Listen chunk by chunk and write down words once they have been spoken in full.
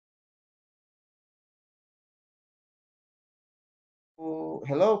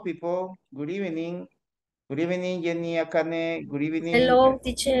hello people. Good evening. Good evening, Jenny Akane. Good evening. Hello,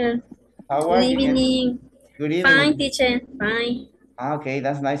 teacher. How Good are you, Jenny? evening. Good Fine, evening. teacher. Fine. Okay,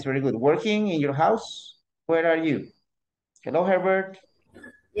 that's nice. Very good. Working in your house? Where are you? Hello, Herbert.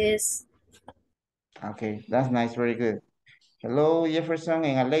 Yes. Okay, that's nice. Very good. Hello, Jefferson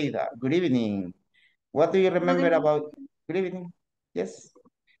and Aleida. Good evening. What do you Good remember evening. about? Good evening. Yes.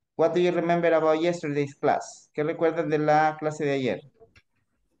 What do you remember about yesterday's class? ¿Qué recuerdan de la clase de ayer?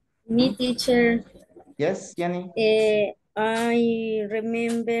 Me, Hmm? teacher. Yes, Jenny. I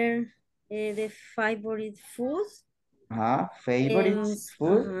remember the favorite food. Favorite And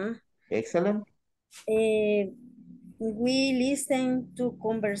food. Excellent. we listen to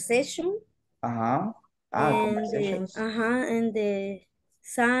conversation Uh-huh. and Conversations. and the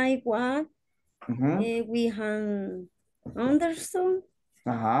side what Mm-hmm. we have understood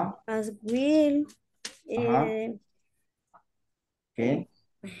Uh-huh. as well. Uh-huh. Uh, Okay.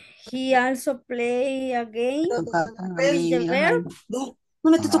 He also play a game with the verb. No, no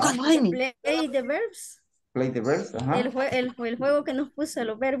me estés Uh-huh. tocando, Jaime. Play the verbs. Play the verbs. Uh-huh. El juego que nos puso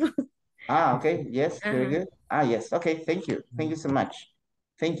los verbos. Okay. Yes. Very Ajá. good. Yes. Okay. Thank you. Thank you so much.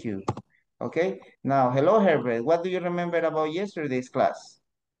 Thank you. Okay. Now, hello, Herbert. What do you remember about yesterday's class?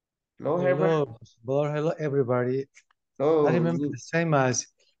 Hello, Herbert. Hello, everybody. I Oh, remember the same as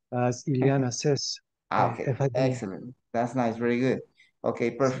Ileana says. okay. If I do, Excellent. That's nice. Very good.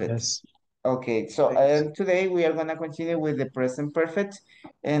 Okay. Perfect. yes. Okay, so Thanks. today we are gonna continue with the present perfect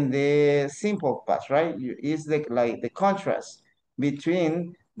and the simple past, right? Is the like the contrast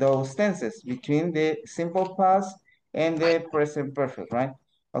between those tenses, between the simple past and the present perfect, right?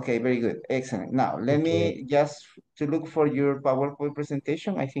 Okay, very good, excellent. Now let Okay. me just to look for your PowerPoint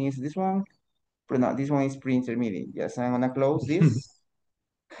presentation. I think it's this one, but no, this one is pre-intermediate. Yes, I'm gonna close this.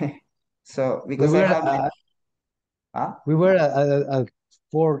 So we because I were have the we were at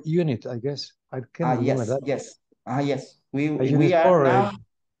 4 unit, I guess. I can't remember yes, that. yes, yes. We A we unit are 4, right?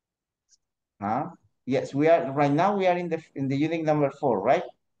 now. Yes, we are right now. We are in the unit number 4, right?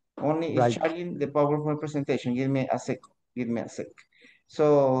 Only is Right. charging the PowerPoint presentation. Give me a sec. Give me a sec.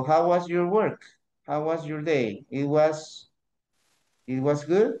 So, how was your work? How was your day? It was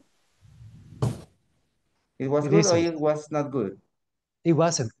good. It was It good or isn't. it was not good. It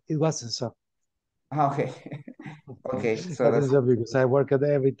wasn't. It wasn't so. Okay. Okay. So That that's is so because I work at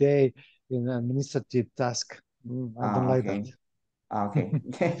every day in administrative task. I don't like that. okay.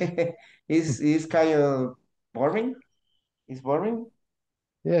 Okay. Is kind of boring. It's boring.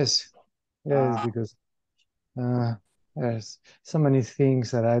 Yes. Yes, Uh, because Uh, there's so many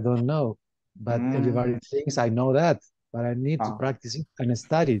things that I don't know, but mm, everybody thinks I know that, but I need to uh, practice it and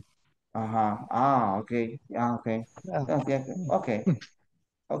study it. uh-huh. Okay. Okay. Yeah. Okay. Okay. Hmm.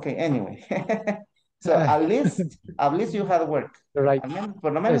 Okay, anyway. So Uh, at least you had work. you're right.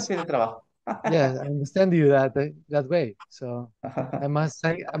 Por lo menos Yes. tiene trabajo. Yeah, I understand you that way. So I must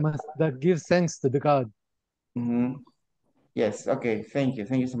that give thanks to the God. Mhm. Yes, okay, thank you.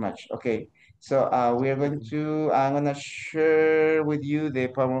 Thank you so much. Okay, so I'm gonna share with you the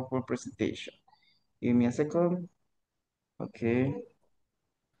PowerPoint presentation. Give me a second. Okay,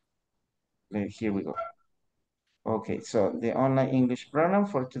 here we go. Okay, so the online English program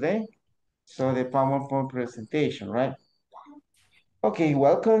for today. So the PowerPoint presentation, right? Okay,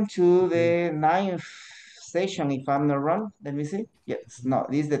 welcome to Okay. the ninth session, if I'm not wrong. Let me see. Yes, no,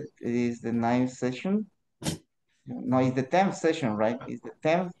 this is the ninth session. No, it's the 10th session, right? It's the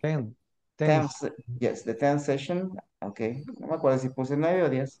 10th, 10, 10. 10th, yes, the 10th session. Okay, no me acuerdo si puse 9 o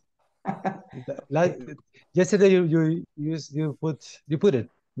 10. Like yesterday, you put it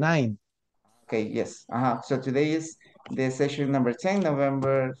 9. Okay, yes. So today is the session number 10,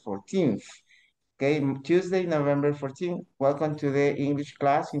 November 14th. Okay, Tuesday, November 14th. Welcome to the English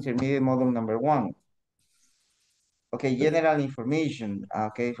class, intermediate model number 1. Okay, general information.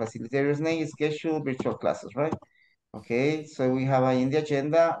 Okay, facilitator's name, schedule, virtual classes, right? Okay, so we have in the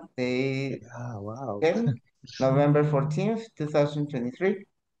agenda the Ah, wow. 10, November 14th, 2023.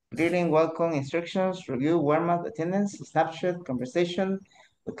 Greeting, welcome, instructions, review, warm-up, attendance, snapshot, conversation,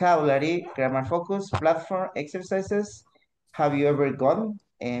 vocabulary, grammar focus, platform, exercises. Have you ever gone?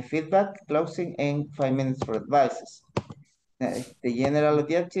 And feedback, closing, and 5 minutes for advices. The general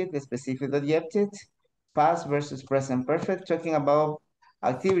objective, the specific objective, past versus present perfect, talking about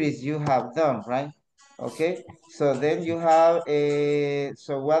activities you have done, right? Okay, so then you have a,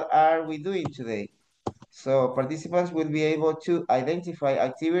 so what are we doing today? So participants will be able to identify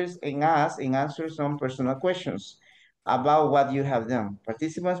activities and ask and answer some personal questions about what you have done.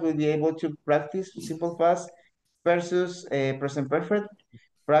 Participants will be able to practice simple past versus present perfect,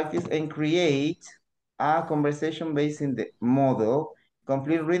 practice and create a conversation based in the model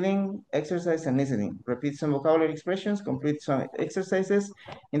Complete reading, exercise, and listening. Repeat some vocabulary expressions, complete some exercises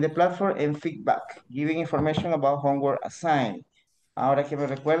in the platform, and feedback. Giving information about homework assigned. Ahora que me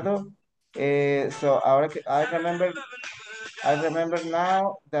recuerdo, so ahora que I remember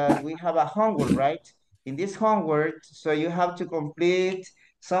now that we have a homework, right? In this homework, so you have to complete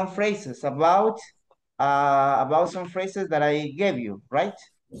some phrases about some phrases that I gave you, right?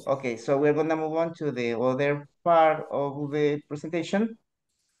 Okay, so we're gonna move on to the other part of the presentation,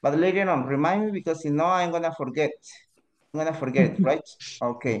 but later on, remind me because you know I'm gonna forget. I'm gonna forget, right?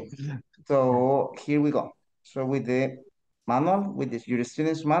 Okay, so here we go. So with the manual, with this, your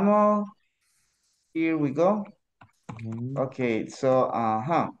student's manual, here we go. Okay, so,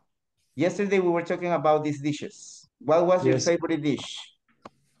 yesterday we were talking about these dishes. What was your Yes. favorite dish?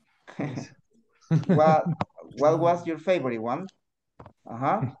 Yes. What was your favorite one?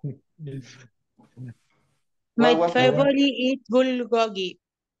 My What was favorite is bulgogi.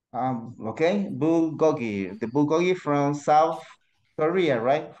 okay, bulgogi. The bulgogi from South Korea,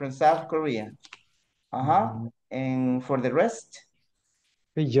 right? From South Korea. And for the rest?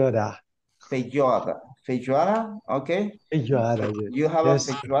 Feijoada. Feijoada. Feijoada, okay. Feijoada, You have yes.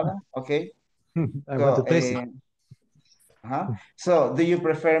 a feijoada, okay. I want to taste it. So, do you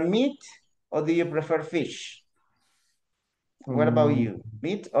prefer meat or do you prefer fish? What about you?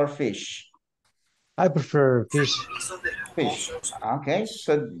 Meat or fish? I prefer fish. Fish. Okay,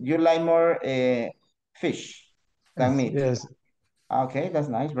 so you like more fish than meat. Yes. Okay, that's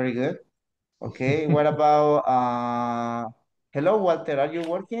nice. Very good. Okay, what about hello, Walter, are you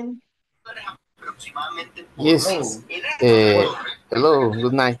working? Yes. Hello. Hello.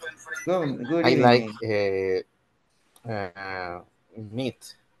 Good night. Good I like evening.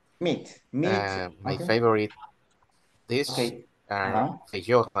 meat. Meat. My Okay. favorite dish Okay.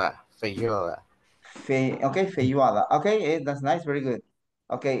 feijoada. Feijoada. Okay, feijoada. Okay, that's nice. Very good.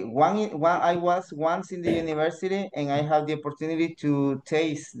 Okay, one I was once in the university and I had the opportunity to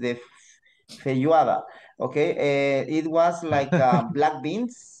taste the feijoada. Okay, it was like black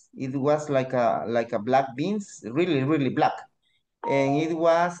beans. It was like a black beans, really, really black. And it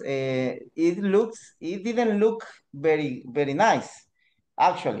was, it didn't look very, very nice.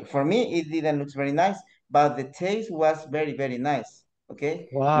 Actually, for me, it didn't look very nice, but the taste was very, very nice. Okay.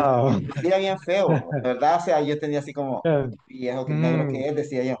 Wow. Decía bien feo, ¿verdad? O sea, yo tenía así como, viejo que negro que es,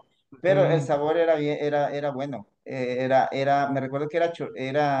 decía yo. Pero el sabor era bien, era bueno. Me recuerdo que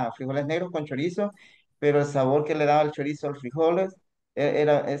era frijoles negros con chorizo, pero el sabor que le daba el chorizo a los frijoles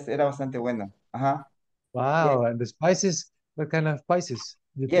era bastante bueno. Ajá. Wow. And the spices, what kind of spices?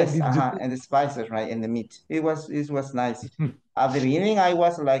 Yes, Did you and the spices, right, and the meat. It was nice. At the beginning, I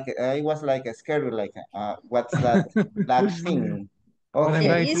was like scared, like, what's that black thing? What I'm The Okay,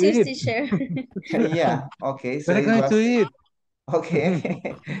 going to easiest eat? teacher. yeah, okay, so What I'm it going was to eat?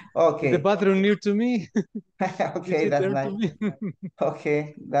 okay, The okay, bathroom near to me. Is okay, it that's there for nice. me?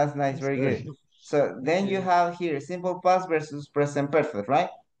 Okay, that's nice, very good. Sorry. So then you have here simple past versus present perfect, right?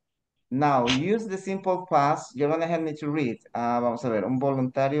 Now, use the simple past. You're gonna help me to read. Vamos a ver, un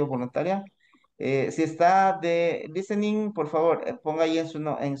voluntario, voluntaria. Si está de listening, por favor, ponga ahí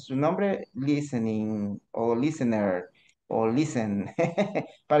en su nombre listening o listener o listen.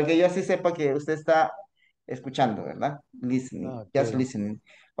 Para que yo así sepa que usted está escuchando, ¿verdad? Listening, just Okay. listening.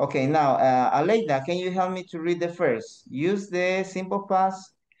 Okay, now, Aleida, can you help me to read the first? Use the simple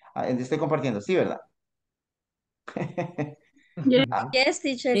past. Estoy compartiendo, sí, ¿verdad? Yeah. Yes,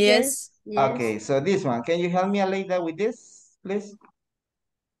 teacher, Yes. yes. Okay, so this one, can you help me, Aleida, with this, please?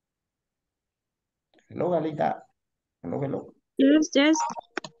 Hello, Aleida. Hello, hello. Yes, yes.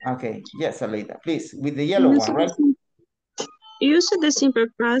 Okay, yes, Aleida, please, with the yellow one, right? Use the simple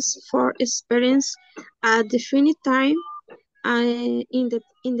past for experience at definite time in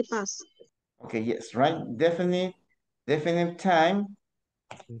the past. Okay, yes, right? Definite time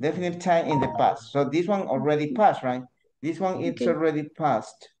in the past. So this one already passed, right? This one, it's Okay. already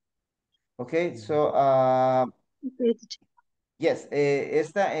passed. Okay, so, Okay, teacher. yes,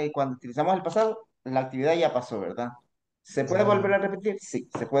 cuando utilizamos el pasado, la actividad ya pasó, ¿verdad? ¿Se puede volver a repetir? Sí,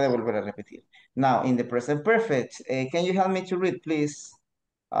 se puede volver a repetir. Now, in the present perfect, can you help me to read, please?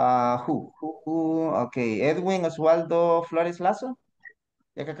 Who? Okay, Edwin Oswaldo Flores Lazo,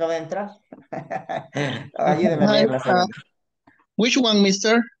 ya que acaba de entrar. Ayúdeme a Hi, leer la segunda. which one,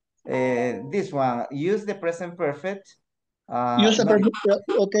 mister? This one, use the present perfect. Use a No, present,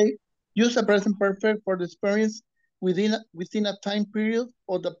 okay. Use a present perfect for the experience within a time period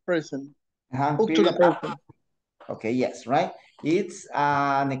or the present. Up to the period. present. Okay, yes, right? It's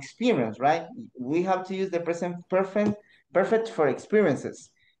an experience, right? We have to use the present perfect for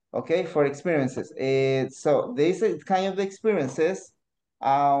experiences. Okay, for experiences. So these kind of experiences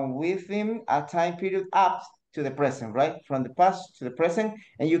within a time period up to the present, right? From the past to the present,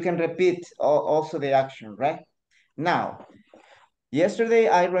 and you can repeat also the action, right? Now, yesterday,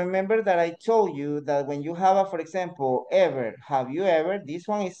 I remember that I told you that when you have for example, ever, have you ever, this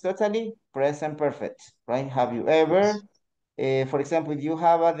one is totally present perfect, right? Have you ever, for example, if you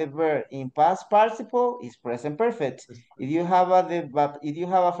have the verb in past participle, it's present perfect. If you have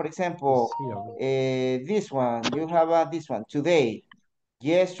for example, this one, you have this one, today,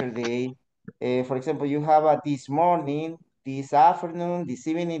 yesterday, for example, you have this morning, this afternoon, this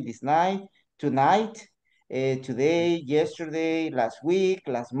evening, this night, tonight, today, yesterday, last week,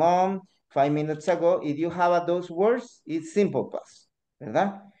 last month, 5 minutes ago. If you have those words, it's simple past,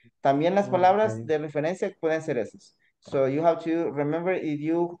 ¿verdad? También las palabras de referencia pueden ser esas. So you have to remember if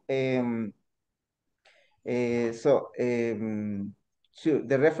you, the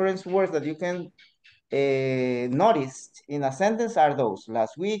reference words that you can noticed in a sentence are those: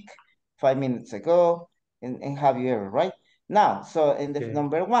 last week, 5 minutes ago, and have you ever, right? Now, so in the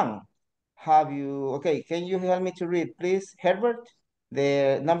number one, have you, okay, can you help me to read, please, Herbert?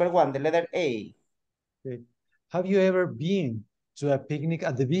 The number one, the letter A. Okay. Have you ever been to a picnic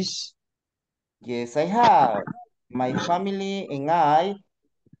at the beach? Yes, I have. My family and I,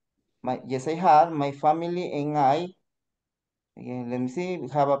 yes, I have. My family and I, again, let me see, we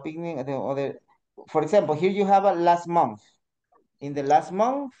have a picnic at the other, for example, here you have a last month. In the last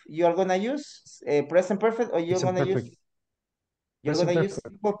month, you are gonna use present perfect, or you're gonna use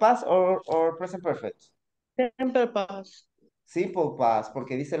simple past or present perfect. Simple past. Simple past,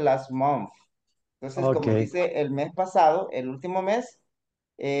 porque dice last month. Entonces, como dice el mes pasado, el último mes,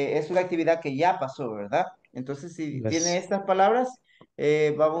 es una actividad que ya pasó, ¿verdad? Entonces, si tiene estas palabras,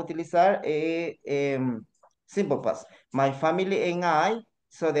 vamos a utilizar simple past. My family and I.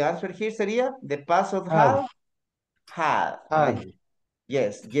 So the answer here sería the past of have, right?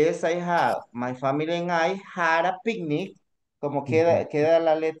 Yes, yes, I have. My family and I had a picnic. Como queda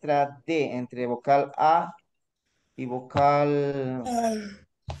la letra D entre vocal A y vocal...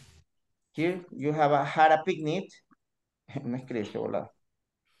 Here, you have had a picnic. No escribiste, volado.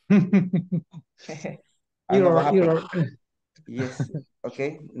 I don't know what happened. Yes,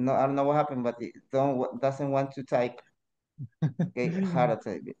 okay. No, I don't know what happened, but it doesn't want to type. Okay, had a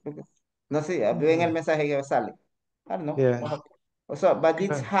type. No sé, ven el mensaje que sale. I don't know. Yeah. So, but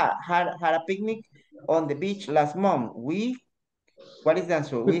it's had a picnic on the beach last month. What is the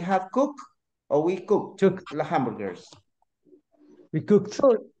answer? We have cooked or we cooked the hamburgers? We cooked.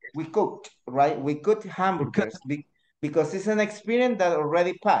 We cooked, right? We cooked hamburgers because it's an experience that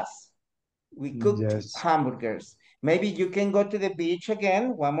already passed. We cooked hamburgers. Maybe you can go to the beach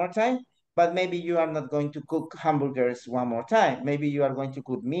again one more time, but maybe you are not going to cook hamburgers one more time. Maybe you are going to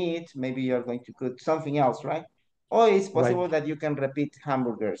cook meat. Maybe you are going to cook something else, right? Or it's possible that you can repeat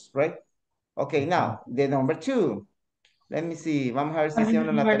hamburgers, right? Okay, now, the number two. Let me see. Vamos a ver si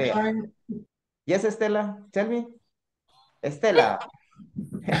hicieron la tarea. Yes, Estela, tell me. Estela.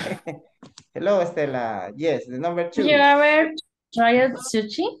 Hello, Estela. Yes, the number two. Have you ever tried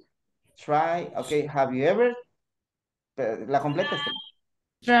sushi? Try, okay, have you ever? La completa, Estela.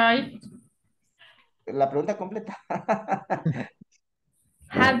 Tried. La pregunta completa.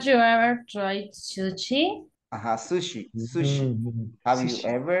 Have you ever tried sushi? Ajá, sushi. Have you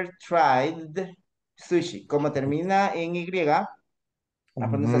ever tried sushi? Como termina en Y, la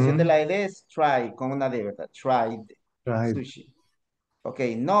pronunciación de la D es try, con una D, ¿verdad? Tried sushi.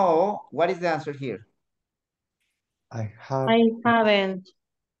 Okay, no, what is the answer here? I haven't.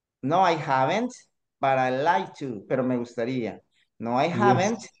 No, I haven't, but I like to, pero me gustaría. No, I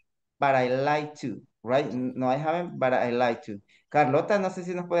haven't, but I like to, right? No, I haven't, but I like to. Carlota, no sé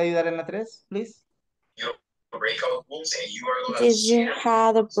si nos puede ayudar en la 3, please. Did you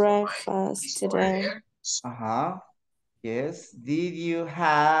have a breakfast today? Yes. Did you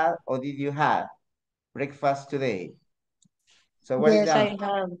have or did you have breakfast today? So what is that?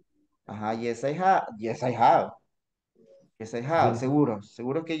 Yes, I have. Yes, I have. Yes, I have.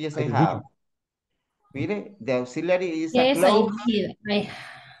 Seguro que yes, I have. Mire, the auxiliary is a close. Yes, I did.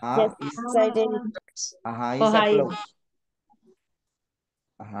 Yes, I did. It's a close.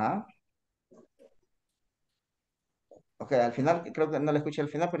 Ok, al final, creo que no lo escuché al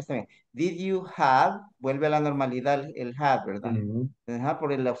final, pero está bien. Did you have, vuelve a la normalidad el have, ¿verdad?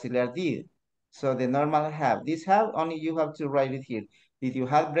 Por el auxiliar did. So the normal have. This have, only you have to write it here. Did you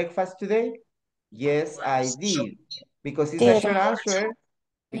have breakfast today? Yes, I did. Because it's a short answer.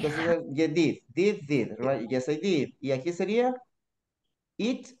 Because it's a, yeah, did, right? Yes, I did. Y aquí sería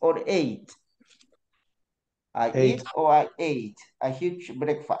eat or ate. I eat or I ate a huge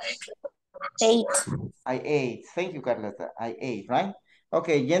breakfast. Ate. I ate. Thank you, Carlota. I ate, right?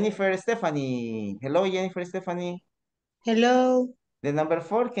 Okay, Jennifer Stephanie. Hello, Jennifer Stephanie. Hello. The number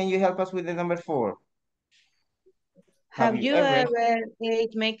 4, can you help us with the number 4? Have you ever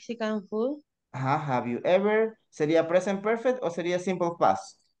ate Mexican food? Have you ever? ¿Sería present perfect o sería simple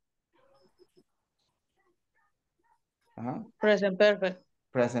past? Present perfect.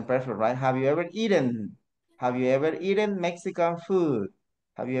 Present perfect, right? Have you ever eaten? Have you ever eaten Mexican food?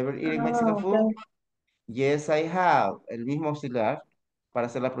 Have you ever eaten Mexican food? Okay. Yes, I have. El mismo auxiliar para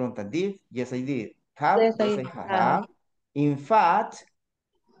hacer la pregunta. Did? Yes, I did. Have? Yes, Yes, I I have. have. In fact,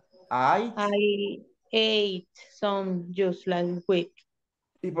 I ate some just last week.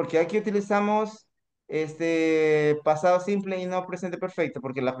 ¿Y por qué aquí utilizamos pasado simple y no presente perfecto?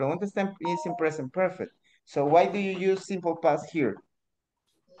 Porque la pregunta está en present perfect. So why do you use simple past here?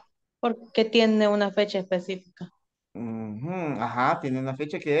 Porque tiene una fecha específica. Ajá, tiene una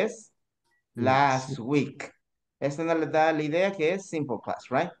fecha que es last week. Esto nos le da la idea que es simple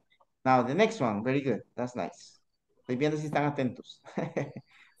past, right? Now, the next one, very good, that's nice. Estoy viendo si están atentos.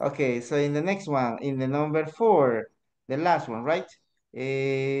 Okay, so in the next one, in the number 4, the last one, right?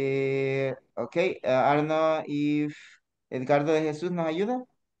 Okay, I don't know if Edgardo de Jesús nos ayuda.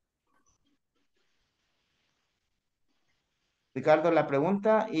 Ricardo la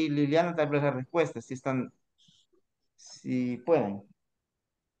pregunta y Liliana tal vez la respuesta, si están, si pueden.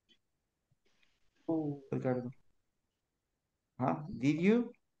 Ricardo. Did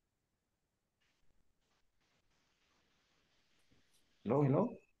you? Hello,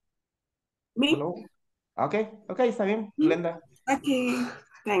 hello. Me? Hello. Okay, está bien, Glenda. Okay,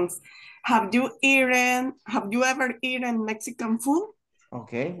 thanks. Have you ever eaten Mexican food?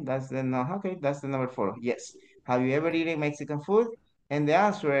 Okay, that's the number 4. Yes. Have you ever eaten Mexican food? And the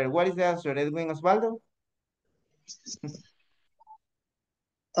answer, what is the answer, Edwin Osvaldo?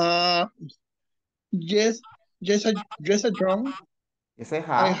 Yes, I drunk. Yes, I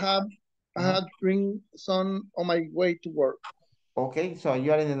have. I have drink some on my way to work. Okay, so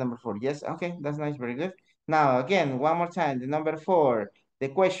you are in the number 4. Yes, okay, that's nice, very good. Now, again, one more time, the number 4. The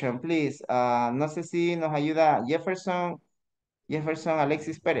question, please. No sé si nos ayuda Jefferson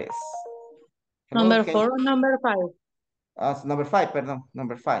Alexis Pérez. Hello, Number 4 or number 5? Number 5, perdón.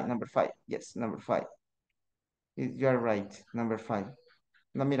 Number 5. Yes, number 5. You are right, number 5.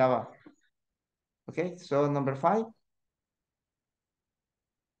 No miraba. Okay, so number 5.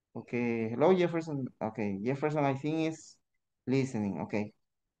 Okay, hello, Jefferson. Okay, Jefferson, I think is listening. Okay.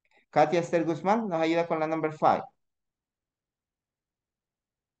 Katia Esther Guzmán nos ayuda con la number 5.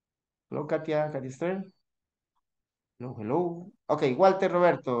 Hello, Katia Esther. Hello. Okay, Walter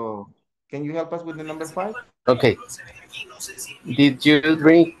Roberto, can you help us with the number 5? Okay. Did you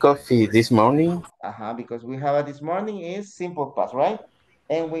drink coffee this morning? Because we have this morning is simple past, right?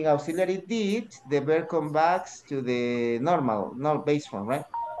 And when auxiliary did, the verb comes back to the normal, not base form, right?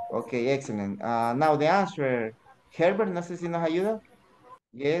 Okay, excellent. Now the answer, Herbert, no sé si nos ayuda.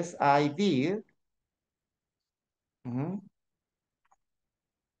 Yes, I did.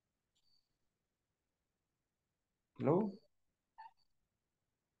 Hello?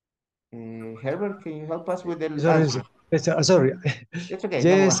 Herbert, can you help us with the answer? Sorry. It's okay.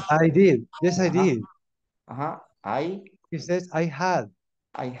 Yes, I did. Yes, I did. He says I had.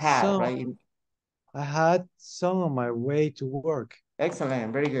 Right? I had some on my way to work.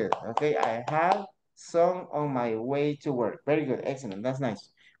 Excellent, very good. Okay, I had some on my way to work. Very good, excellent, that's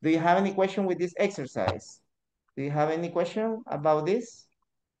nice. Do you have any question with this exercise? Do you have any question about this?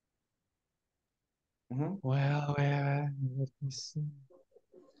 Well, let me see.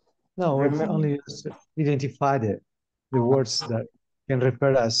 No, it's only identify the words that can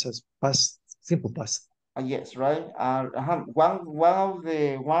refer us as past, simple past. Yes, right.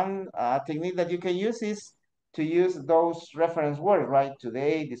 One technique that you can use is to use those reference words, right?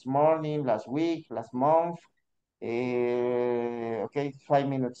 Today, this morning, last week, last month, okay, 5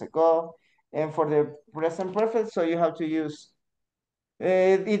 minutes ago. And for the present perfect, so you have to use,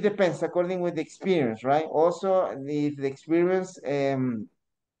 it depends according with the experience, right? Also, if the experience,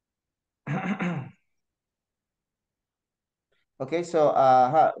 okay, so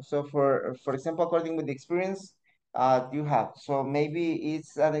so for example, according with the experience you have, so maybe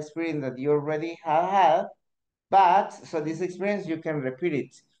it's an experience that you already have had, but so this experience you can repeat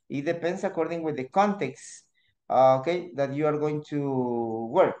it. It depends according with the context, okay, that you are going to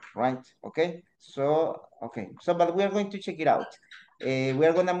work, right? Okay, so but we are going to check it out. We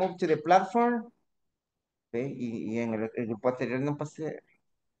are going to move to the platform. Okay, y en el grupo anterior no pasé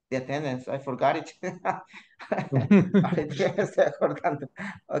the attendance, I forgot it. Ahorita me estoy acordando.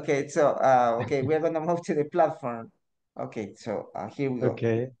 Okay, so okay, we're gonna move to the platform. Okay, so here we go.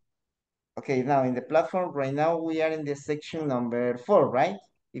 Okay. Okay, now in the platform right now, we are in the section number 4, right?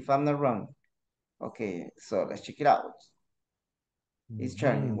 If I'm not wrong. Okay, so let's check it out. It's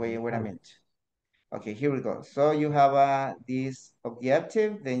turning. Wait a minute. Okay, here we go. So you have this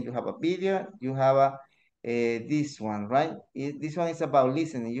objective, then you have a video, you have this one, right? This one is about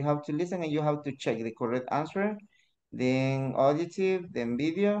listening. You have to listen and you have to check the correct answer. Then auditive, then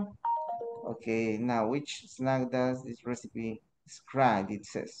video. Okay, now which snack does this recipe describe? It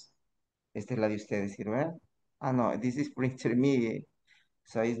says. Esta es la de ustedes, ¿verdad? Ah, no, this is pre-intermediate.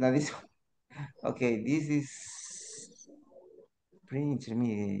 So it's not this one. Okay, this is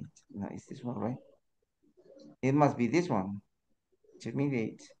pre-intermediate. No, it's this one, right? It must be this one.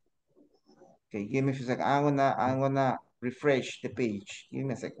 Intermediate. Okay, give me a few seconds. I'm gonna refresh the page. Give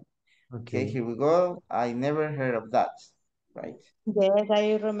me a second. Okay, here we go. I never heard of that. Right. Yes,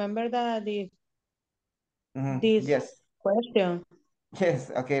 I remember that this Yes. question.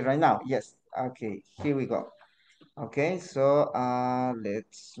 Yes. Okay, right now. Yes. Okay, here we go. Okay, so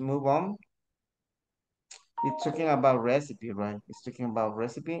let's move on. It's talking about recipe, right? It's talking about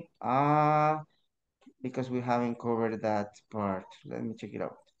recipe. Because we haven't covered that part. Let me check it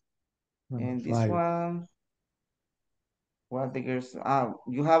out. And this one, what the girls,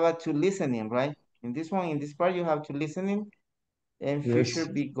 you have to listening, right? In this one, in this part, you have to listening and future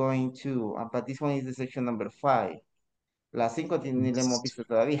be going to, but this one is the section number 5. La 5 ni le hemos visto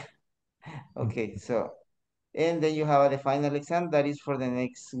todavía. Okay, so, and then you have the final exam that is for the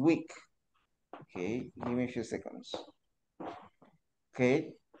next week. Okay, give me a few seconds.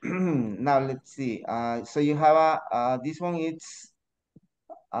 Okay, now let's see. So you have this one, it's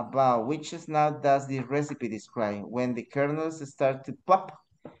about which snap does the recipe describe? When the kernels start to pop,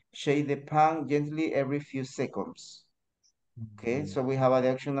 shake the pan gently every few seconds. Okay, so we have the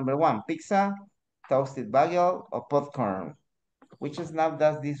action number 1, pizza, toasted bagel, or popcorn. Which snap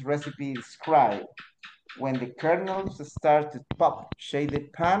does this recipe describe? When the kernels start to pop, shake the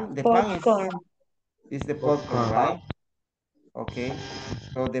pan is the popcorn, right? Okay,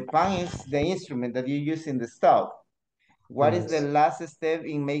 so the pan is the instrument that you use in the stove. What is the last step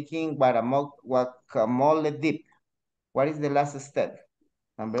in making guacamole dip? What is the last step?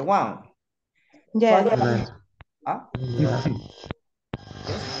 Number 1. Yes. Huh? Yes.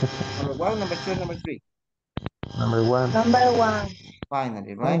 Number 1, number 2, number 3. Number 1. Number 1.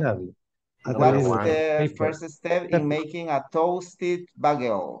 Finally, right? Finally. What is the first step in making a toasted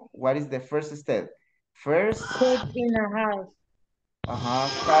bagel? What is the first step? First, Cut in a half.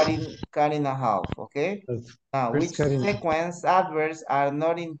 Cutting a half, okay? Now, which sequence adverbs are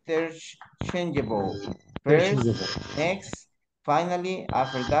not interchangeable? First, next, finally,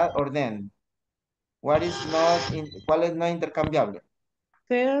 after that, or then? ¿Cuál es no intercambiable?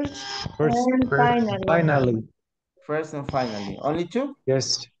 First and finally. First and finally. Only 2?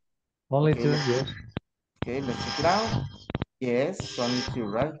 Yes. Only 2, yes. Okay, let's check it out. Yes, only 2,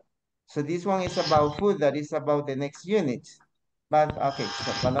 right? So this one is about food, that is about the next unit. But, okay,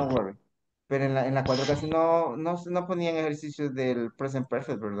 but don't worry. Pero en la 4 casi no ponían ejercicios del present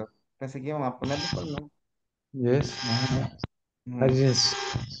perfect, ¿verdad? Pensé que iban a ponerlo, pero no. Yes.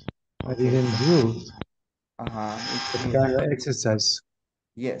 I didn't do that kind of exercise.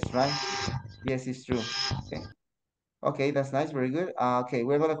 Yes, right? Yes, it's true. Okay. Okay, that's nice. Very good. Okay,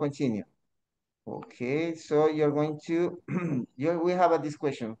 we're going to continue. Okay, so you're going to, we have this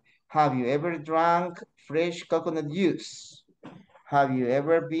question. Have you ever drank fresh coconut juice? Have you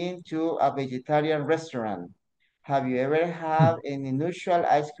ever been to a vegetarian restaurant? Have you ever had an unusual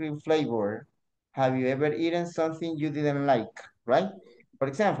ice cream flavor? Have you ever eaten something you didn't like? Right? For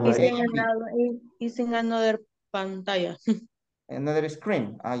example, It's in another pantalla. Another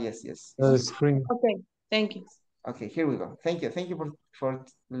screen. Yes. Another screen. Okay, thank you. Okay, here we go. Thank you for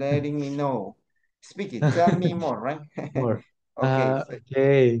letting me know. Speak it. Tell me more, right? More. Okay.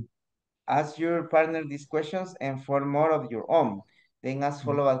 Okay. Ask your partner these questions and form more of your own. Then ask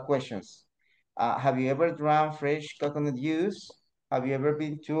follow-up questions. Have you ever drank fresh coconut juice? Have you ever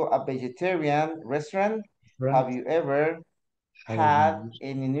been to a vegetarian restaurant? Have you ever had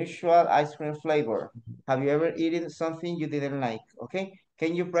an unusual ice cream flavor? Have you ever eaten something you didn't like? Okay.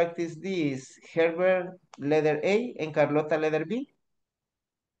 Can you practice this? Herbert, letter A, and Carlota, letter B?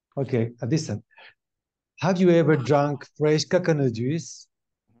 Okay, at this time. Have you ever drunk fresh coconut juice?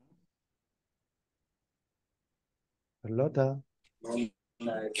 Carlota?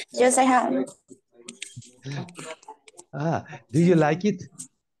 Yes, I have. Do you like it?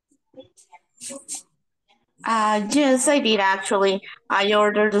 Yes, I did actually. I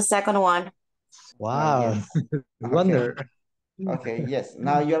ordered the second one. Wow, yes. Wonder. Okay, yes.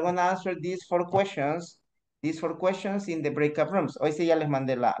 Now you're gonna answer these 4 questions These 4 questions in the breakout rooms. Hoy sí ya les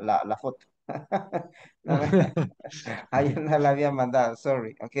mandé la foto. No, ayer no la había mandado,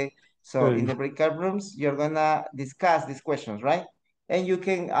 sorry, okay? So in the breakout rooms, you're gonna discuss these questions, right? And you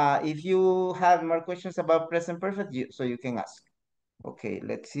can, if you have more questions about present perfect, so you can ask. Okay,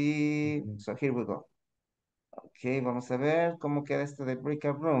 let's see. So here we go. Okay, vamos a ver cómo queda esto de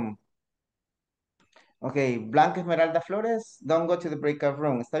breakout room. Okay, Blanca Esmeralda Flores, don't go to the breakout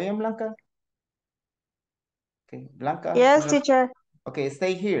room. ¿Está bien, Blanca? Okay, Blanca. Yes, teacher. Okay,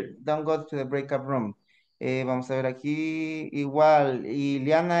 stay here. Don't go to the breakout room. Vamos a ver aquí. Igual,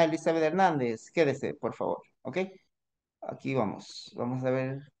 Iliana Elizabeth Hernández, quédese, por favor. Okay, aquí vamos. Vamos a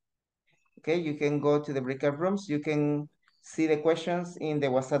ver. Okay, you can go to the breakout rooms. You can see the questions in the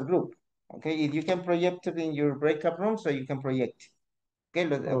WhatsApp group. Okay, if you can project it in your breakout room, so you can project. Okay,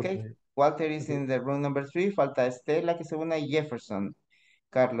 okay. Walter is in the room number 3. Falta Estela que se una y Jefferson.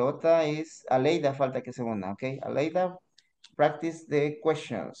 Carlota is Aleida, falta que se una. Okay, Aleida, practice the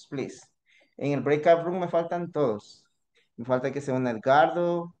questions, please. En el breakout room me faltan todos. Me falta que se una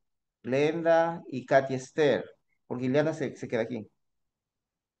Edgardo, Glenda y Katy Esther. Porque Ileana se queda aquí.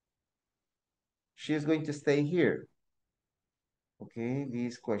 She is going to stay here. Okay,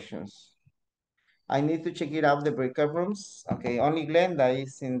 these questions. I need to check it out the breakout rooms. Okay, only Glenda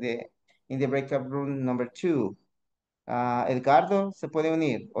is in the breakout room number 2. Edgardo se puede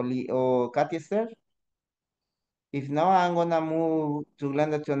unir o Katy Esther. If no, I'm gonna move to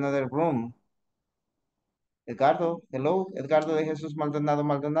Glenda to another room. Edgardo, hello. Edgardo de Jesús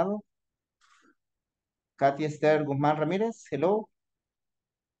Maldonado. Katy Esther Guzmán Ramírez, hello.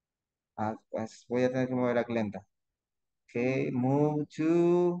 Pues voy a tener que mover a Glenda. Okay, move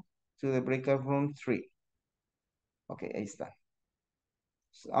to the breakout room 3. Okay, ahí está.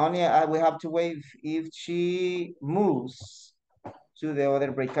 So only we have to wait if she moves to the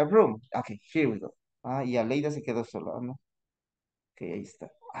other breakout room. Okay, here we go. Y Aleida se quedó sola, ¿no? Ok, ahí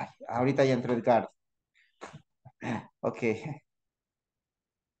está. Ay, ahorita ya entró Edgardo. Okay.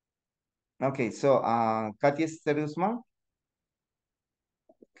 Okay, so Katy Esther Guzmán.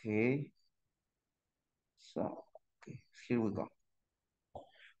 Okay. So, okay, here we go.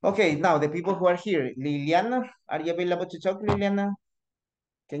 Okay, now the people who are here. Liliana, are you available to talk, Liliana?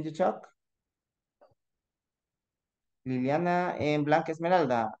 Can you talk? Liliana and Blanca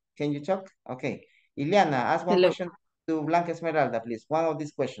Esmeralda, can you talk? Okay. Liliana, ask one question to Blanca Esmeralda, please. One of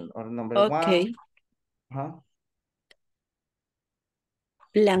these questions, or number one.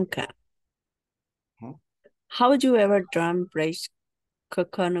 Blanca, how would you ever drum brace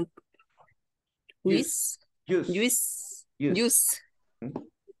coconut juice?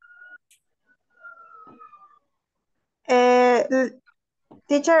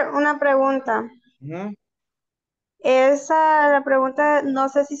 Teacher, una pregunta. La pregunta, no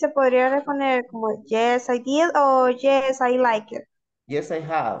sé si se podría responder como yes, I did o yes, I like it. Yes, I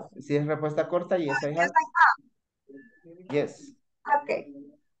have. Si es respuesta corta, yes, I have. Yes. Okay.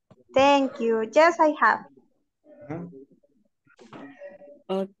 Thank you. Yes, I have.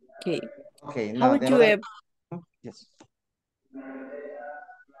 Okay. Okay. How would you ever? Yes.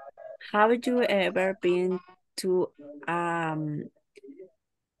 Have you ever been to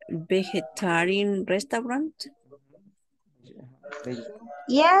vegetarian restaurant?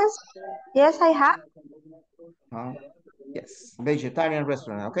 Yes. Yes, I have. Yes, vegetarian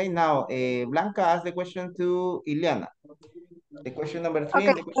restaurant. Okay, now Blanca asked the question to Ileana. The question number 3.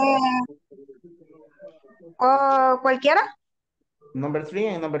 Okay. ¿Cualquiera? Number 3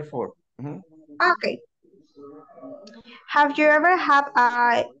 and number 4. Okay. Have you ever had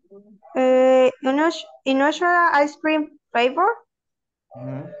a unusual ice cream flavor?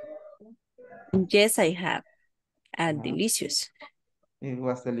 Yes, I have. Delicious. It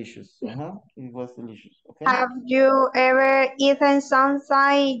was delicious. It was delicious. Okay. Have you ever eaten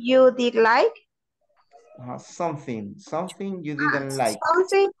something you did like? Something you didn't like.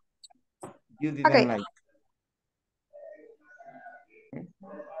 Something you didn't like.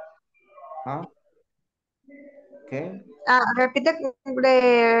 Okay. Repeat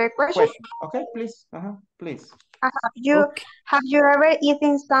the question. Okay, please. Please. Have you ever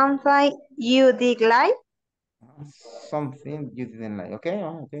eaten something you did like? Something you didn't like. Okay.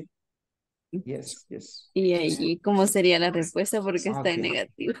 Okay. Yes. ¿Y cómo sería la respuesta? Porque está en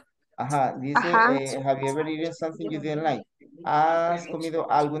negativo. Dice, have you ever eaten something you didn't like? ¿Has comido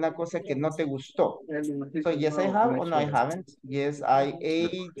alguna cosa que no te gustó? So, yes, I have or no, I haven't. Yes, I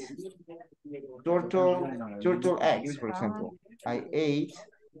ate turtle eggs, for example. I ate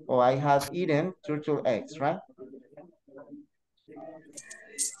or I have eaten turtle eggs, right?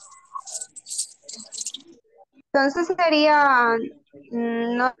 Entonces sería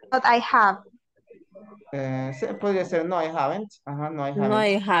not I have. Podría ser no, I haven't. No, I haven't. No,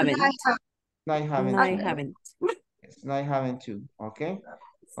 I haven't. No, I haven't. No, I haven't. Yes, no, I haven't too. Okay.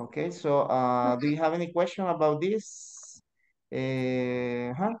 Okay, so do you have any question about this? Do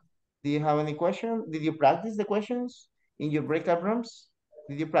you have any question? Did you practice the questions in your breakout rooms?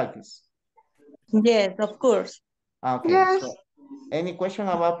 Did you practice? Yes, of course. Okay, Yes. so any question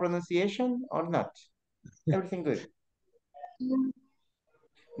about pronunciation or not? Everything good?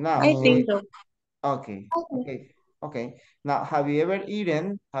 Now, I think so. okay, okay. Now, have you ever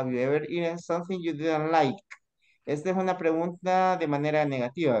eaten something you didn't like? Esta es una pregunta de manera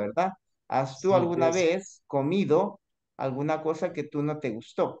negativa, ¿verdad? ¿Has tú alguna Yes. vez comido alguna cosa que tú no te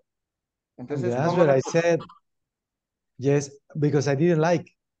gustó? And Entonces, the ¿cómo answer lo... I said yes because I didn't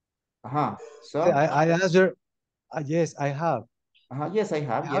like. So I answered yes, I have. Yes, I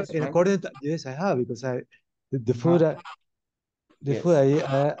have. Yes, And right. according to yes, I have because the food Yes. food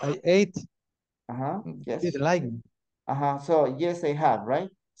I ate Yes. didn't like me. So yes, I have, right?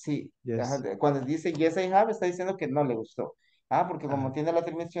 Sí. Yes. Cuando dice yes, I have, está diciendo que no le gustó. Porque como tiene la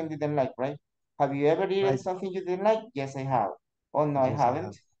terminación didn't like, right? Have you ever eaten Right. something you didn't like? Yes, I have. Oh, no, I Yes,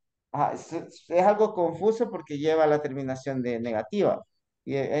 haven't. Es algo confuso porque lleva la terminación de negativa.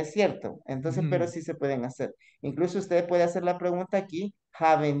 Y es cierto. Entonces, pero sí se pueden hacer. Incluso usted puede hacer la pregunta aquí,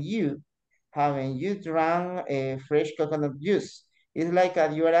 haven't you drank fresh coconut juice? It's like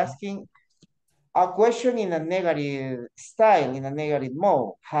you are asking a question in a negative style, in a negative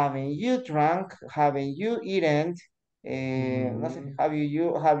mode. Haven't you eaten, no sé,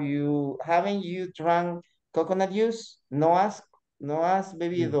 haven't you drank coconut juice? No has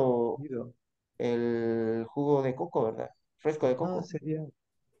bebido el jugo de coco, ¿verdad? Fresco de coco. Sería.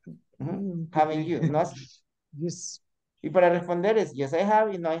 Haven't you? No has... Yes. Y para responder es yes, I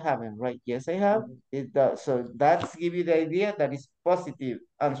have, y no, I haven't, right? Yes, I have. It does. So that's give you the idea that is positive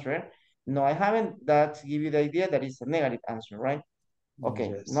answer. No, I haven't. That's give you the idea that is a negative answer, right? Okay.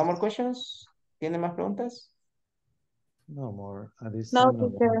 Yes. No more questions? ¿Tiene más preguntas? No more. At this No, time, no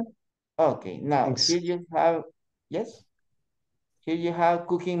teacher. more. Okay. Now, Thanks. here you have, yes? Here you have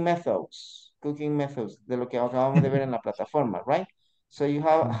cooking methods. Cooking methods de lo que acabamos de ver en la plataforma, right? So you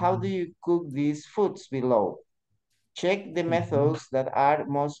have, how do you cook these foods below? Check the methods that are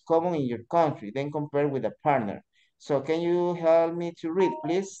most common in your country, then compare with a partner. So can you help me to read,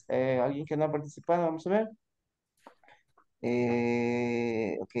 please? ¿Alguien que no ha participado? Vamos a ver.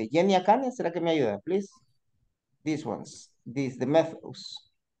 Okay, Jenny Akane, ¿será que me ayuda, please? These ones, the methods.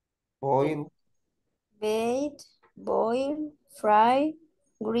 Boil. Bake, boil, fry,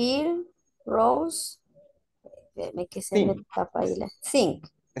 grill, roast. Espérame que se me tapa ahí la... Steam,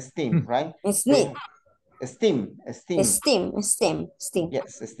 right? Steam. Steam. Steam.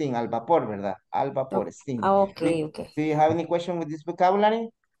 Yes, steam, al vapor, ¿verdad? Al vapor, steam. Okay. Do you have any question with this vocabulary?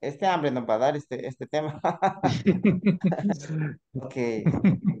 Este hambre nos va a dar este tema. Okay.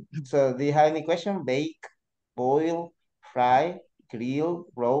 So do you have any question? Bake, boil, fry, grill,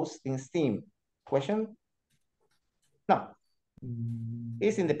 roast, and steam. Question? No.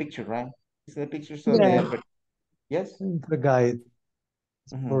 It's in the picture, right? It's in the picture. So yes? The guide.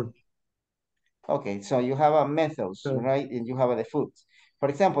 Okay, so you have a methods, right? And you have the foods. For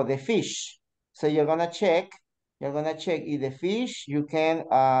example, the fish. So you're gonna check if the fish you can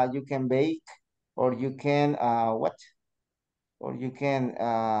bake, or you can what? Or you can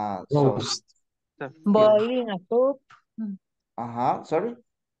roast. Boiling a soup. Sorry?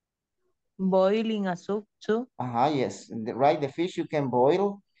 Boiling a soup too. Yes. The fish you can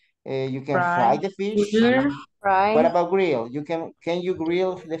boil. You can fry the fish. Fry. What about grill? Can you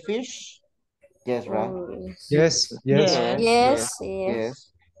grill the fish? Yes, right?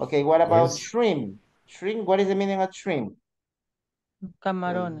 Yes. Okay, what about shrimp? Shrimp, what is the meaning of shrimp?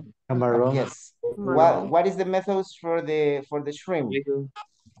 Camarones. Camarón. Yes. What is the methods for the shrimp?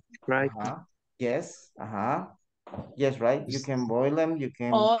 Right. Yes. Yes, right. You can boil them. You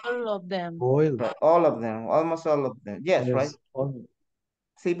can All of them. Boil. all of them, almost all of them. Yes, right. All.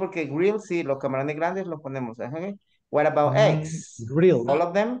 Sí, porque grill, sí, los camarones grandes los ponemos. What about eggs? Grill. All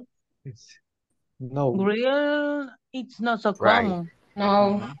of them? No. Grill, it's not so common.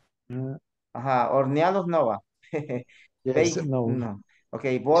 No. Horneados no va. Yes, Bake, no.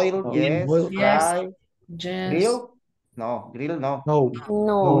 Okay, boil, No. yes. Boil. Fry. Yes. Grill? No, grill no. No.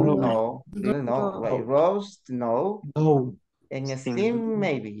 Grill no. Right. Roast, no. No. And steam,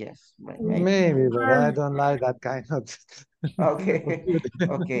 maybe, yes. Maybe, but I don't like that kind of.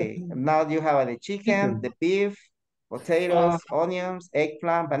 Okay. Now you have the chicken, the beef, potatoes, onions,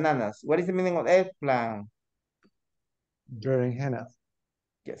 eggplant, bananas. What is the meaning of eggplant? Berenjena.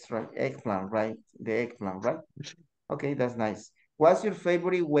 Yes, right. Eggplant, right? The eggplant, right? Okay, that's nice. What's your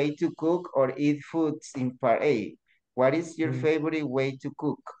favorite way to cook or eat foods in part A? What is your favorite way to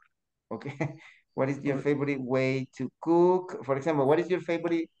cook? Okay. What is your favorite way to cook? For example, what is your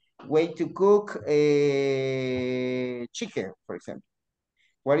favorite way to cook a chicken, for example?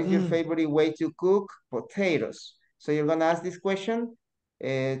 What is your favorite way to cook potatoes? So you're gonna ask this question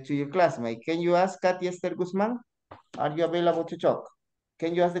to your classmate. Can you ask Katy Esther Guzman? Are you available to talk?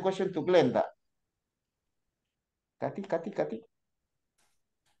 Can you ask the question to Glenda? Katy.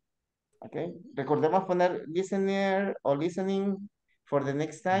 Okay. Recordemos poner listener or listening for the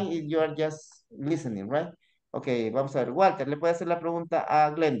next time if you are just listening, right? Okay, vamos a ver. Walter, ¿le puede hacer la pregunta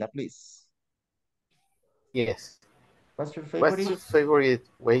a Glenda, please? Yes. What's your favorite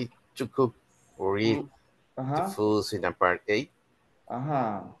way to cook or eat the foods in a part A?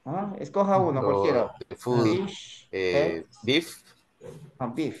 Escoja uno, cualquiera. The food, Fish, beef.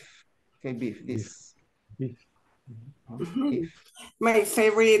 Beef. Okay, beef. This. Beef. Beef. My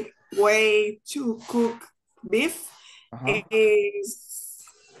favorite way to cook beef is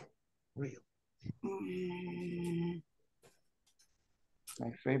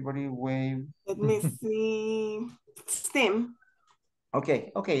my favorite way. Let me see. Steam.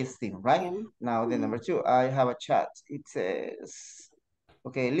 Okay, steam, right? Now the number 2, I have a chat. It says,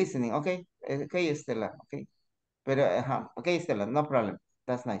 okay, listening. Okay, Estela. Okay, but okay, Estela, no problem.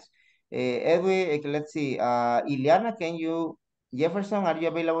 That's nice. Edwin, let's see. Ileana, Jefferson, are you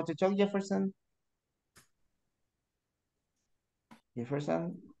available to talk, Jefferson?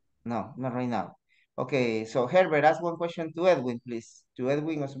 No, not right now. Okay, so Herbert, ask one question to Edwin, please. To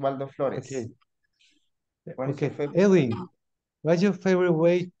Edwin Osvaldo Flores. Okay. Edwin, what's your favorite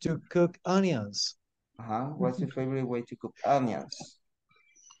way to cook onions? What's your favorite way to cook onions?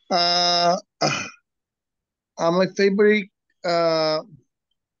 My favorite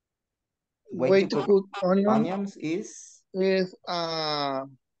way to cook onions is I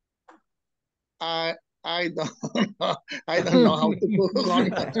don't know how to cook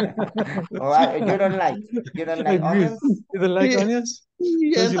onions. You don't like onions? You don't like onions?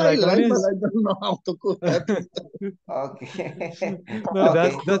 Yes, I like, but I don't know how to cook that. Okay. No,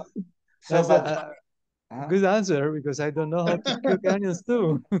 that's a good answer because I don't know how to cook onions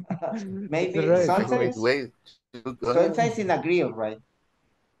too. Maybe sometimes in a grill, right?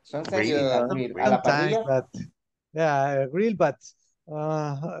 Sometimes in a grill. A la parrilla? But yeah, grill, but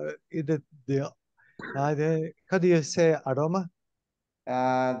how do you say aroma?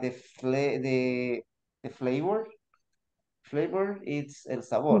 The flavor it's el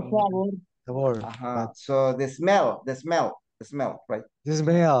sabor. So the smell, right? The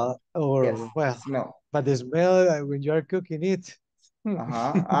smell, or yes, well, smell. But the smell when you are cooking it.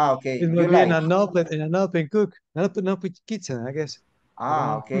 Okay. It will be in an open cook, not an open kitchen, I guess.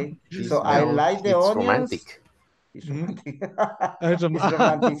 Okay. So I like the onions. Romantic. It's romantic. It's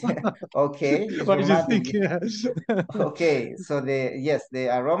romantic. Okay, it's romantic. Okay, so the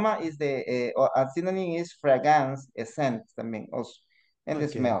aroma is a synonym is fragrance, a scent, también also, and the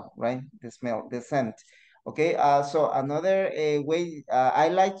smell, right? The scent. Okay. So another way I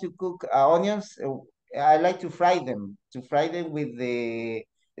like to cook onions. I like to fry them. With the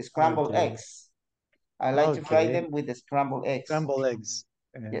scrambled eggs. I like to fry them with the scrambled eggs. Scrambled eggs.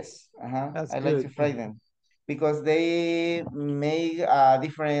 Yes. I like to fry them because they make a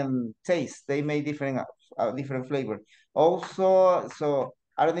different taste. They make different flavor. Also, so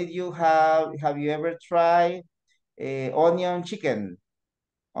I don't know if you have you ever tried onion chicken?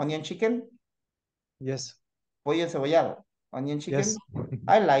 Onion chicken? Yes. Pollo cebollado. Onion chicken? Yes.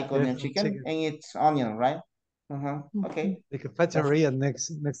 I like onion chicken, and it's onion, right? Okay. The cafeteria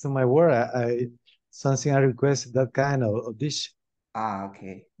next to my work, something I request that kind of dish.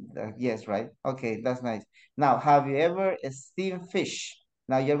 Okay. Yes, right. Okay, that's nice. Now, have you ever steamed fish?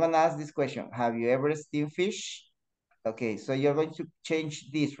 Now you're gonna ask this question. Have you ever steamed fish? Okay, so you're going to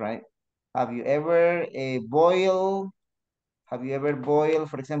change this, right? Have you ever boiled? Have you ever boiled,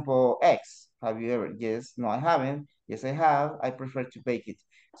 for example, eggs? Have you ever? Yes. No, I haven't. Yes, I have. I prefer to bake it.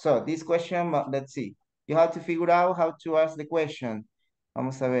 So this question, let's see. You have to figure out how to ask the question.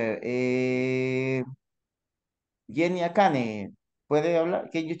 Vamos a ver. Jenny Akane, ¿puede hablar?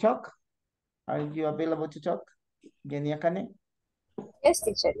 Can you talk? Are you available to talk? Jenny Akane? Yes,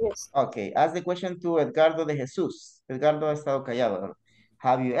 teacher, yes. Okay, ask the question to Edgardo de Jesús. Edgardo ha estado callado.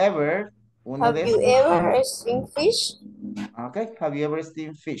 Have you ever... Have you ever steamed fish? Okay, have you ever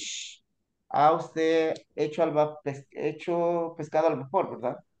steamed fish? ¿Ha usted hecho pescado al vapor,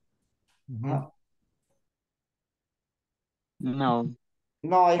 verdad? No.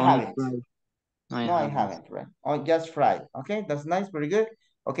 No, I haven't. Fried. No, I haven't, right? Oh, just fried. Okay, that's nice, very good.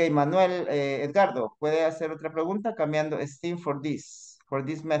 Ok, Manuel, Edgardo, ¿puede hacer otra pregunta cambiando STEAM for these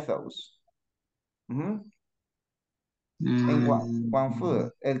methods? En one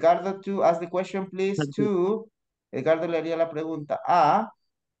food. Edgardo, to ask the question, please, to... Edgardo le haría la pregunta a...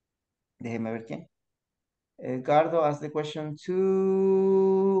 Déjeme ver quién. Edgardo, ask the question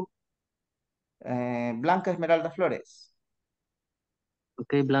to... Blanca Esmeralda Flores.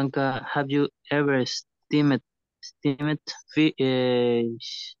 Okay, Blanca, have you ever steamed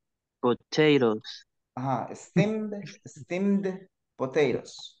potatoes? Steamed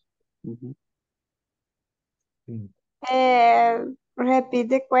potatoes. Repeat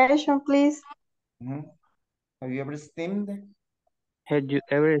the question, please. Have you ever steamed? Have you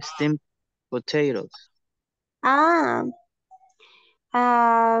ever steamed potatoes? Yes,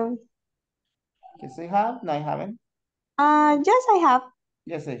 I have. No, I haven't. Yes, I have.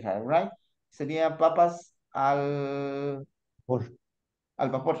 Yes, I have, right? Sería papas al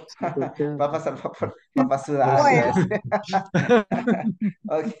vapor. Papas al vapor. Papas sudadas.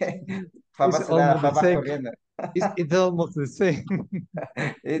 Okay. Papas sudadas, papas corriendo. It's almost the same.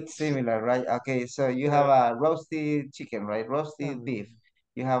 It's similar, right? Okay, so you have a roasted chicken, right? Roasted beef.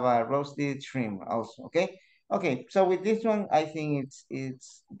 You have a roasted shrimp also, okay? Okay, so with this one, I think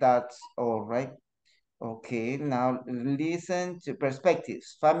that's all right. Okay, now listen to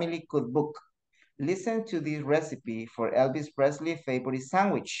perspectives. Family cookbook. Listen to this recipe for Elvis Presley favorite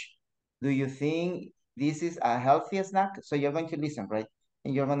sandwich. Do you think this is a healthy snack? So you're going to listen, right?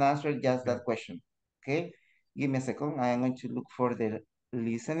 And you're going to answer just that question. Okay, give me a second. I am going to look for the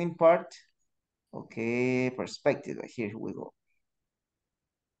listening part. Okay, perspective. Here we go.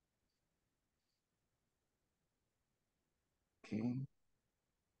 Okay.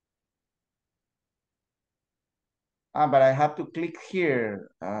 But I have to click here.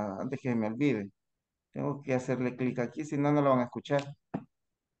 Antes que me olvide. Tengo que hacerle clic aquí, si no, no lo van a escuchar.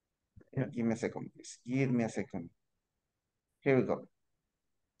 Give me a second, please. Give me a second. Here we go.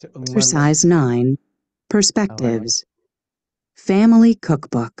 Exercise 9, Perspectives. Family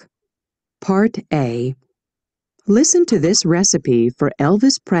Cookbook. Part A. Listen to this recipe for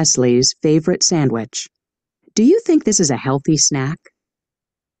Elvis Presley's favorite sandwich. Do you think this is a healthy snack?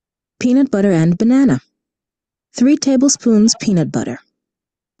 Peanut butter and banana. 3 tablespoons peanut butter.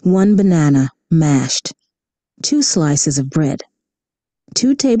 1 banana, mashed. 2 slices of bread.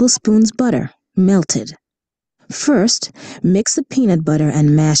 2 tablespoons butter, melted. First, mix the peanut butter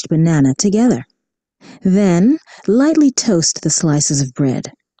and mashed banana together. Then, lightly toast the slices of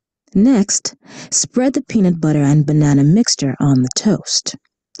bread. Next, spread the peanut butter and banana mixture on the toast.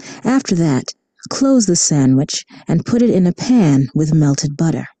 After that, close the sandwich and put it in a pan with melted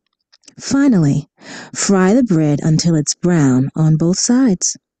butter. Finally, fry the bread until it's brown on both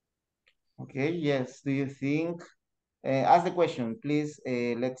sides. Okay, yes. Do you think... ask the question, please.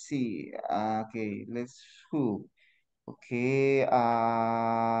 Let's see. Okay, who? Okay,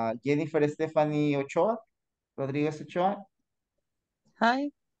 Jennifer Stephanie Ochoa, Rodriguez Ochoa.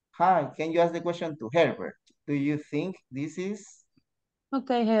 Hi. Hi, can you ask the question to Herbert? Do you think this is...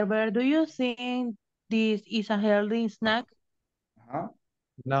 Okay, Herbert, do you think this is a healthy snack?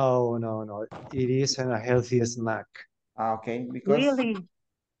 No. It isn't a healthy snack. Okay, because...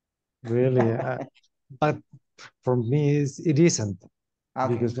 Really? But for me, it isn't.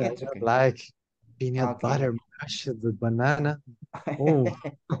 Okay, because I don't like peanut butter mashed with banana. Oh.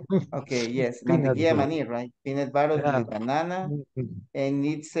 Okay, yes. Peanut Mantequilla butter. maní, right? Peanut butter with banana. And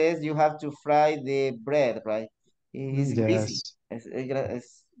it says you have to fry the bread, right? It's greasy. Es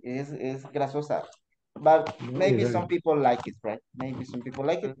grasosa. But maybe some people like it, right? Maybe some people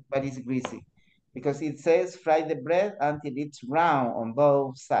like it, but it's greasy. Because it says fry the bread until it's round on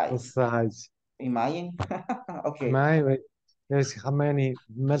both sides. Both sides. Imagine. Okay. There's how many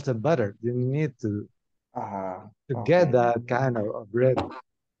melted butter you need to okay. get that kind of bread.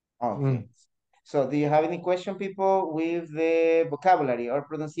 Okay. So do you have any question, people, with the vocabulary or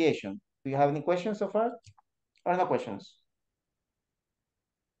pronunciation? Do you have any questions so far? Or no questions?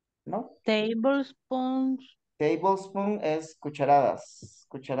 No? Tablespoons. Tablespoon es cucharadas.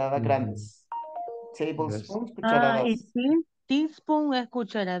 Cucharadas grandes. Tablespoons, cucharadas. Y teaspoon es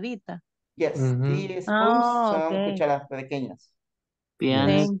cucharadita. Yes, teaspoons son cucharadas pequeñas.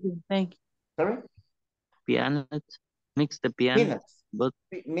 Thank you. Sorry? Peanuts. Mix the peanuts.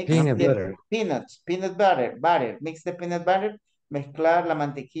 Peanut butter. Mix the peanut butter. Mezclar la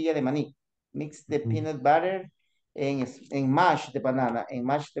mantequilla de maní. Mix the peanut butter en mash the banana. En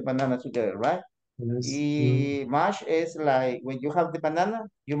mash the banana together, right? Y mash is like when you have the banana,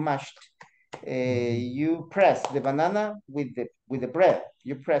 you mashed. You press the banana with the bread.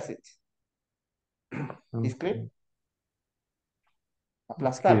 You press it. Is clear?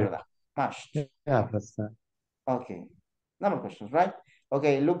 Aplastar, ¿verdad? Mashed. Yeah, aplastar. Okay. Number questions, right?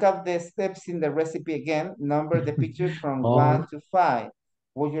 Okay, look up the steps in the recipe again. Number the pictures from 1 to 5.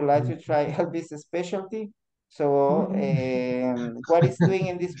 Would you like to try Elvis' specialty? So, what is doing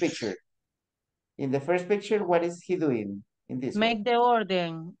in this picture? In the first picture, what is he doing in this one? Make the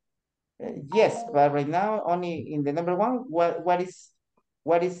order. Yes, but right now, only in the number 1, what is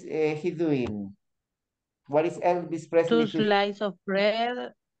he doing? What is Elvis Presley Two slices of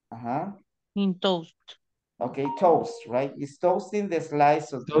bread in toast. Okay, toast, right? It's toasting the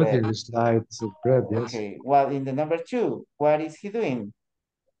slice of bread. Toasting the slice of bread, yes. Okay, well, in the number 2, what is he doing?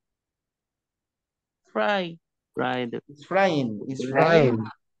 Fried. It's frying. It's Frying.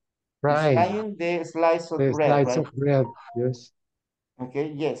 frying the slice of The bread, slice right? of bread, yes.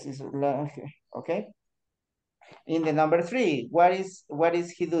 Okay, yes, it's okay. In the number 3, what is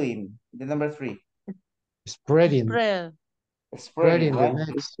he doing? The number 3. Spreading. Spreading, right?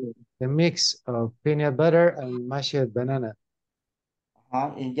 The mix of peanut butter and mashed banana.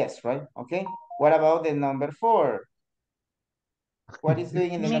 Yes, right? Okay. What about the number 4? What is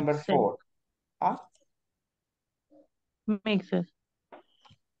doing in the number 4? Mixes.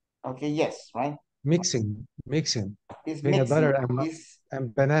 Okay, yes, right? Mixing. It's peanut butter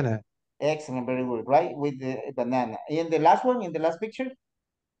and banana. Excellent, very good, right? With the banana. In the last one, in the last picture?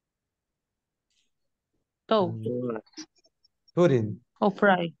 Toast. Pudding. Or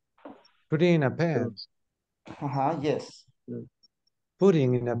fry. Putting in a pan. Yes.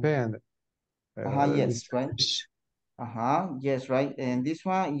 Putting in a pan. Yes, right? Yes, right. And this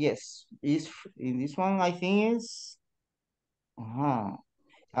one, yes. In this one, I think is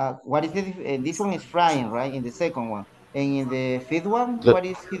what is it? This one is frying, right? In the second one. And in the fifth one, what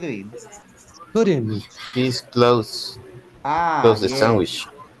is he doing? Pudding. He's close the sandwich.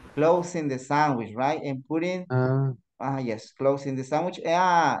 Closing the sandwich, right? And putting yes, closing the sandwich.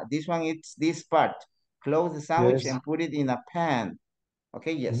 This one, it's this part. Close the sandwich and put it in a pan.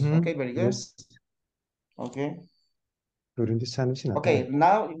 Okay, yes. Okay, very good. Yes. Okay. Putting the sandwich in a Okay, pan.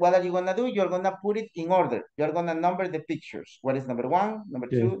 now what are you gonna do? You're gonna put it in order. You're gonna number the pictures. What is number 1, number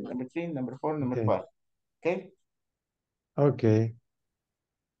 2, number 3, number 4, number 5. Okay? Okay.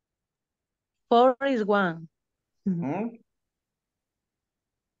 4 is 1.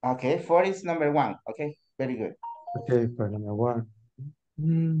 Okay, 4 is number 1. Okay, very good. Okay, for number 1.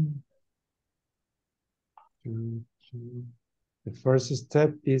 The first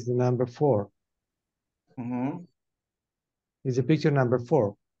step is the number 4. Is the picture number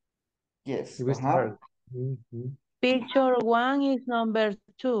 4? Yes. We start. Picture 1 is number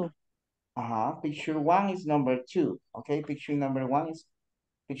 2. Picture 1 is number 2. Okay, picture number 1 is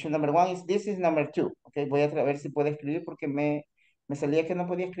this is number 2. Okay, voy a ver si puedo escribir porque me salía que no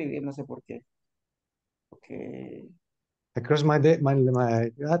podía escribir, no sé por qué. Okay. Across my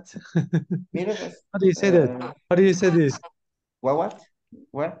what? Mira, pues. How do you say that? How do you say this? What?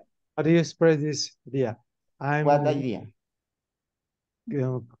 How do you express this idea? What idea?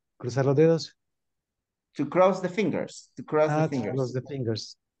 Cruzar los dedos. To cross the fingers. To cross the fingers. To cross the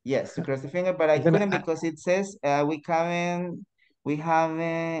fingers. Yes, to cross the finger, but I couldn't because it says we haven't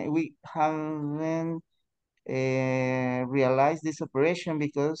realized this operation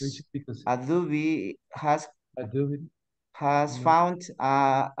because Adobe has found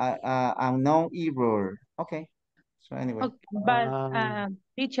a unknown error. Okay. So anyway. Okay, but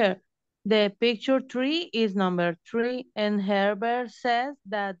teacher, the picture 3 is number 3, and Herbert says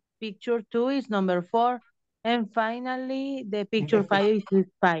that picture 2 is number 4, and finally the picture 5 is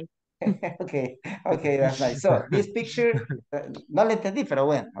 5. Okay, that's nice. So this picture, no le entendí, pero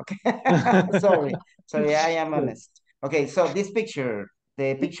bueno, okay. Sorry, I am honest. Okay, so this picture,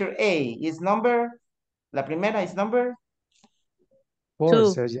 the picture A is number, la primera is number?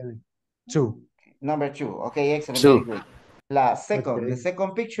 4, 2. Number 2, okay, excellent, 2. very good. The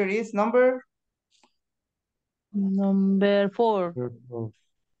second picture is number? Number 4.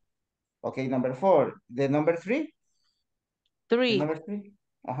 Okay, number 4. The number 3? 3. Number 3?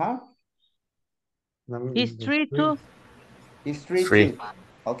 Is 3 too? Is 3 too.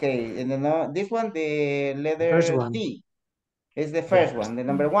 Okay, and then this one, the letter D is the first one, the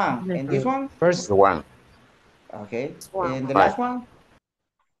number 1. And this one? First one. Okay, and the last one?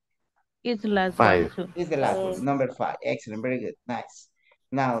 It's the last 5. one too. It's the last one, number 5. Excellent, very good, nice.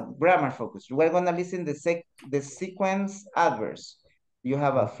 Now, grammar focus. We're gonna listen the sequence adverbs. You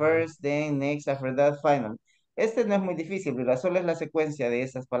have a first, then, next, after that, final. Este no es muy difícil, ¿verdad? Solo es la secuencia de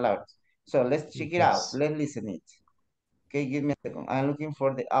esas palabras. So let's check it out. Let's listen it. Okay, give me a second. I'm looking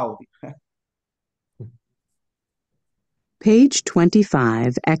for the audio. Page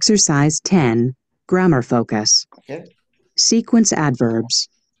 25, exercise 10, grammar focus. Okay. Sequence adverbs.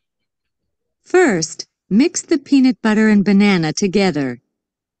 First, mix the peanut butter and banana together.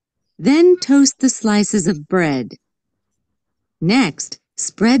 Then toast the slices of bread. Next,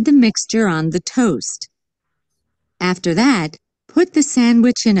 spread the mixture on the toast. After that, put the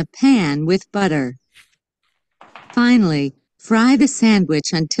sandwich in a pan with butter. Finally, fry the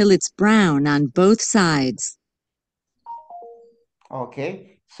sandwich until it's brown on both sides.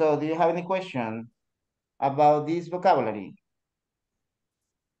 Okay, so do you have any question about this vocabulary?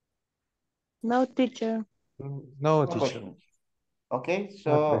 No, teacher. No, No teacher. question. Okay, No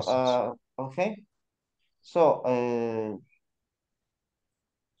so, questions. okay. So,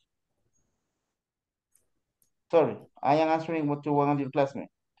 sorry, I am answering what to one of your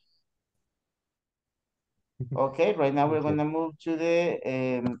classmates. Okay, right now we're Okay. gonna move to the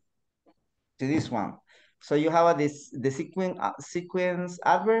to this one. So you have the sequence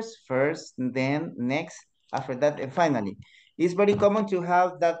adverbs first, then next, after that, and finally. It's very common to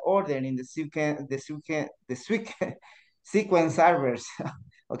have that order in the sequence adverbs.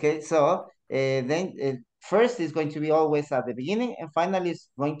 Okay, so then first is going to be always at the beginning, and finally is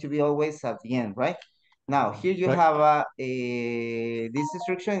going to be always at the end, right? Now here you Right. have this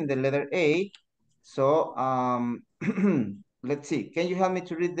instruction in the letter A. So let's see. Can you help me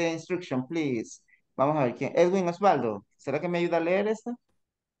to read the instruction, please? Vamos a ver quién. Edwin Osvaldo. ¿Será que me ayuda a leer esta?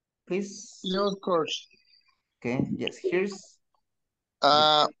 Please. Yeah, of course. Okay. Yes. Here's.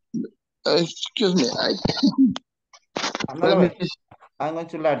 Excuse me. No lo veo. I'm going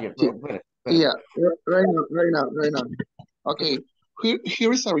to larger. Wait. Yeah, right now. Okay.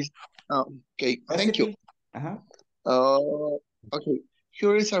 Here is a okay. Thank you. Okay.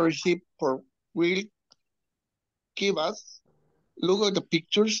 Here is a receipt for grilled kebabs. Look at the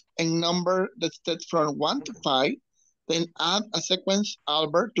pictures and number the steps from 1 to 5. Then add a sequence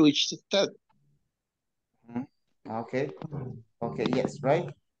adverb to each step. Okay. Okay. Yes.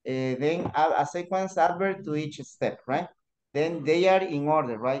 Right. Then add a sequence adverb to each step. Right. Then they are in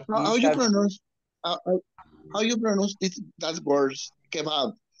order. Right. How you pronounce? How you pronounce that words?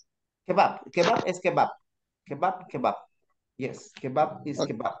 Kebab. Kebab is kebab. Kebab. Yes. Kebab is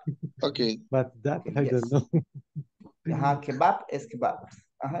kebab. Okay. But that okay, I don't know. Kebab is kebab.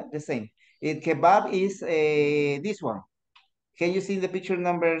 The same. Kebab is this one. Can you see the picture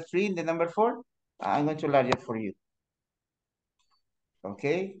number 3 and the number 4? I'm going to enlarge it for you.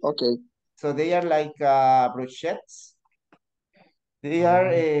 Okay. Okay. So they are like brochettes. They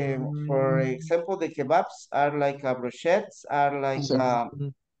are, for example, the kebabs are like brochettes, are like.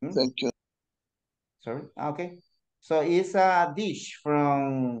 Thank you. Sorry. Okay. So it's a dish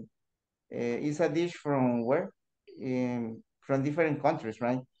from. Where? From different countries,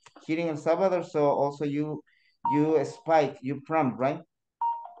 right? Here in El Salvador, so also you spike, you prompt, right?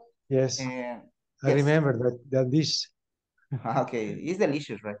 Yes. Yes. I remember that dish. Okay, it's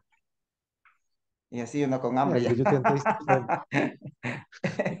delicious, right? Y así uno con hambre yeah, ya. You can taste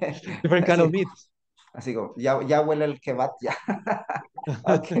different kind of meat. Así como, ya huele el kebab ya.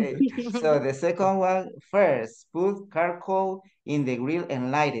 Okay, so the second one, first, put charcoal in the grill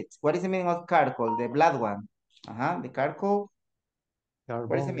and light it. What is the meaning of charcoal? The black one. The charcoal.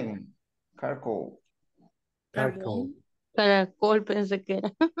 What is the meaning? Charcoal. Caracol pensé que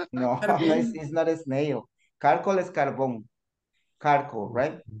era. No, it's not a snail. Charcoal is carbon. Charcoal,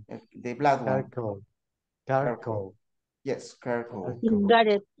 right? The black one. Charcoal. Yes, charcoal. Got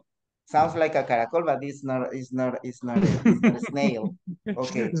it. Sounds like a caracol, but it's not a snail.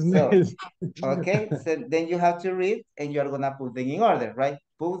 Okay, so then you have to read and you're gonna put them in order, right?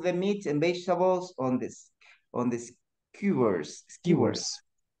 Put the meat and vegetables on the skewers.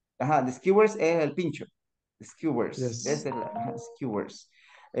 The skewers es el pincho. The skewers. Yes. Es el skewers.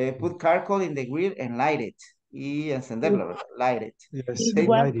 Put charcoal in the grill and light it. Y encenderlo, light it. Yes,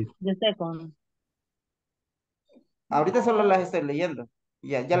 light it. The second. Ahorita solo las estoy leyendo.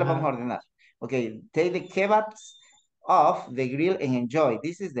 Ya las vamos a ordenar. Okay, take the kebabs off the grill and enjoy.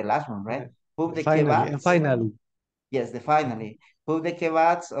 This is the last one, right? Put the kebabs. Finally. Yes, finally. Put the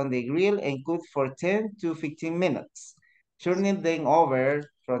kebabs on the grill and cook for 10 to 15 minutes. Turning them over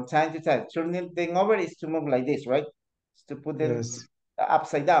from time to time. Turning them over is to move like this, right? It's to put them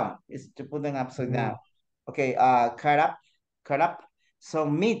upside down. It's to put them upside down. Okay, cut up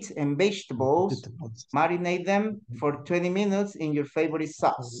some meat and vegetables. Marinate them for 20 minutes in your favorite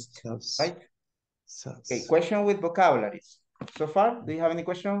sauce, right? Okay, question with vocabularies. So far, do you have any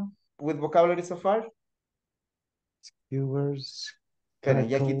question with vocabulary so far? Skewers. Esperen,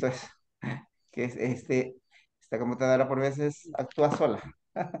 ya quito eso. Que esta computadora por veces actúa sola.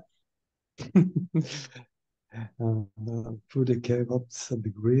 Put the kebabs on the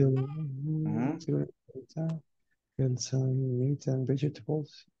grill. And some meat and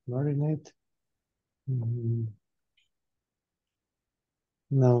vegetables, marinate.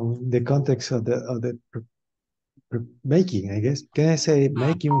 No, the context of the making, I guess. Can I say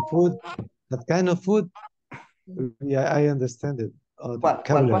making food? That kind of food? Yeah, I understand it. What?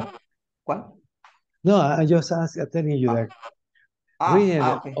 No, I just ask, I'm telling you that reading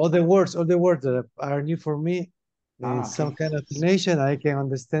Okay. all the words that are new for me in some kind of explanation, I can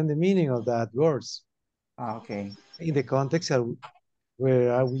understand the meaning of that words. Okay. In the context of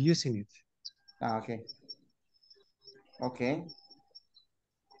where are we using it? Okay. Okay.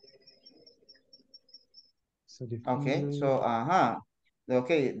 So okay, so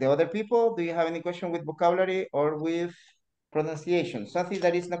okay, the other people, do you have any question with vocabulary or with pronunciation? Something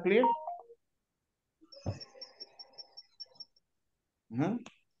that is not clear?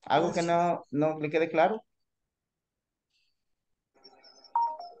 ¿Algo que no le quede claro?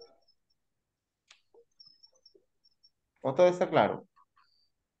 ¿O todo está claro?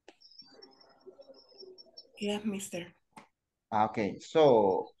 Yes, mister. Okay,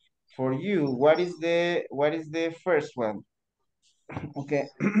 so for you, what is the first one? Okay.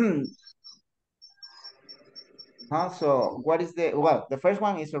 So what is the first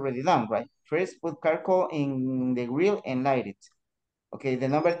one is already done, right? First, put charcoal in the grill and light it. Okay, the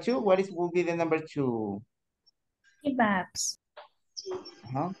number two, will be the number two? Kebabs.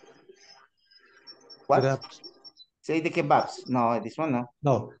 What? Kebabs. Say the kebabs. No, this one, no.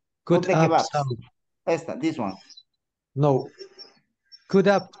 No, Put the kebabs. This one. No. Cut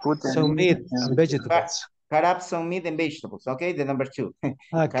up some meat and vegetables. Cut up some meat and vegetables. Okay, the number two.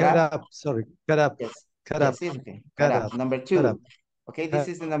 Cut up. Sorry, cut up. Yes. Cut up. Yes, okay. Cut up. Number two. Okay, this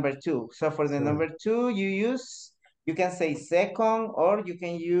is the number two. So for the number two, you can say second or you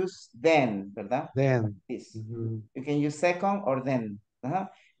can use then, ¿verdad? Then. This. You can use second or then.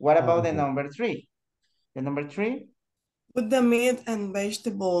 What about the number three? The number three? Put the meat and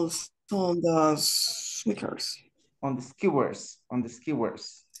vegetables on the skewers. On the skewers. On the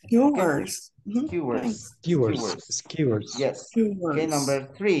skewers. Skewers. Okay. Skewers. Yes. Skewers. Okay, number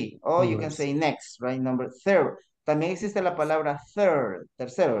three. Oh, you can say next, right? Number third. También existe la palabra third,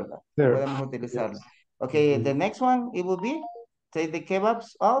 tercero, ¿verdad? Podemos utilizarla. Yes. Okay, the next one, it will be, take the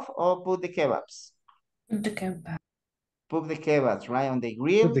kebabs off or put the kebabs? Put the kebabs. Put the kebabs, right, on the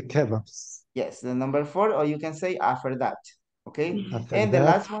grill. Put the kebabs. Yes, the number four, or you can say after that, okay? After and that, the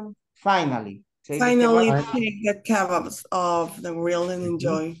last one, finally. Finally, take the kebabs off the grill and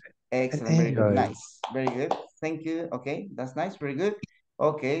enjoy. Excellent, very good, nice, very good. Thank you, okay, that's nice, very good.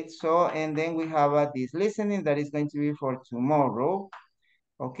 Okay, so, and then we have this listening that is going to be for tomorrow.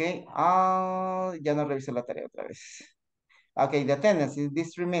 Okay, ya no revisé la tarea otra vez. Okay, the attendance is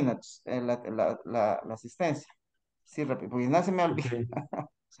these 3 minutes, la asistencia. Sí, rápido, porque no se me olvida.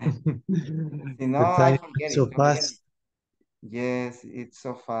 Si no, I forget so it. fast. Yes, it's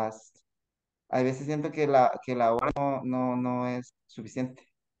so fast. A veces siento que la hora no es suficiente.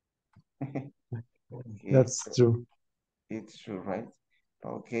 Okay. That's true. It's true, right?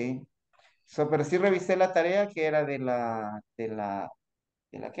 Okay. So, pero sí revisé la tarea que era ¿de la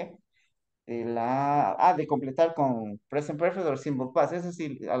qué? De completar con present perfect or simple past. Eso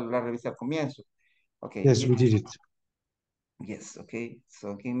sí, la revisé al comienzo. Okay. Yes, we did it. Yes, okay.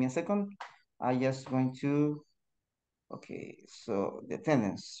 So, give me a second. I just going to, okay, so the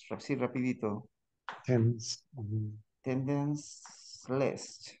attendance, sí, rapidito. Attendance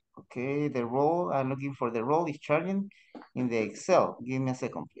list. Okay, the role, I'm looking for the role is charging in the Excel. Give me a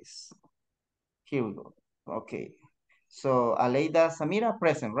second, please. Here we go. Okay. So, Aleida Samira,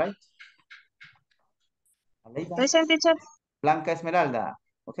 present, right? Aleida. Present, teacher. Blanca Esmeralda,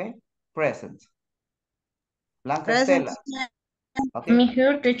 okay? Present. Blanca Present. Estela. Okay. Me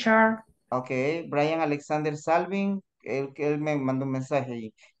here, teacher. Okay. Brian Alexander Salvin, él me mandó un mensaje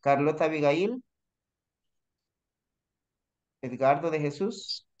ahí. Carlota Abigail. Edgardo de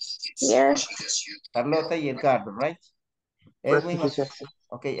Jesús. Yes. Carlota y Edgardo, right? Edwin,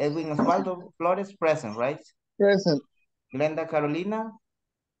 okay, Edwin Osvaldo Flores, present, right? Present. Glenda Carolina.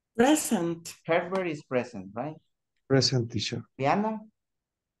 Present. Herbert is present, right? Present, teacher. Diana.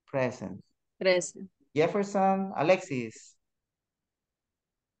 Present. Present. Jefferson Alexis.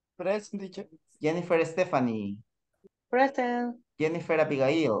 Present, teacher. Jennifer Stephanie. Present. Jennifer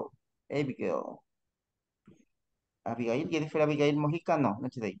Abigail. Jennifer Abigail Mojica, no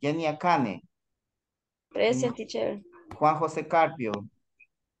today. Jenny Akane. Present, teacher. Juan José Carpio.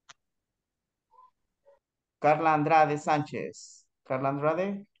 Carla Andrade Sánchez. Carla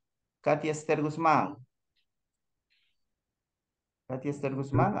Andrade. Katia Esther Guzmán. Katia Esther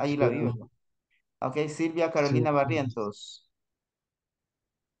Guzmán, ahí la vi. Ok, Silvia Carolina Barrientos.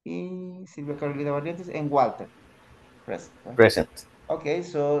 Y Silvia Carolina Barrientos en Walter. Present. Right? Present. Okay,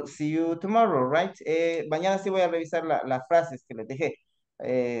 so see you tomorrow, right? Mañana sí voy a revisar las frases que les dejé.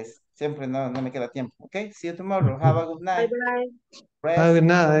 Siempre no me queda tiempo. Okay, see you tomorrow. Have a good night. Bye-bye. Rest. Have a good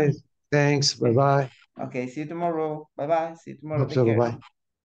night. Thanks. Bye-bye. Okay, see you tomorrow. Bye-bye. See you tomorrow. Take care. Bye-bye.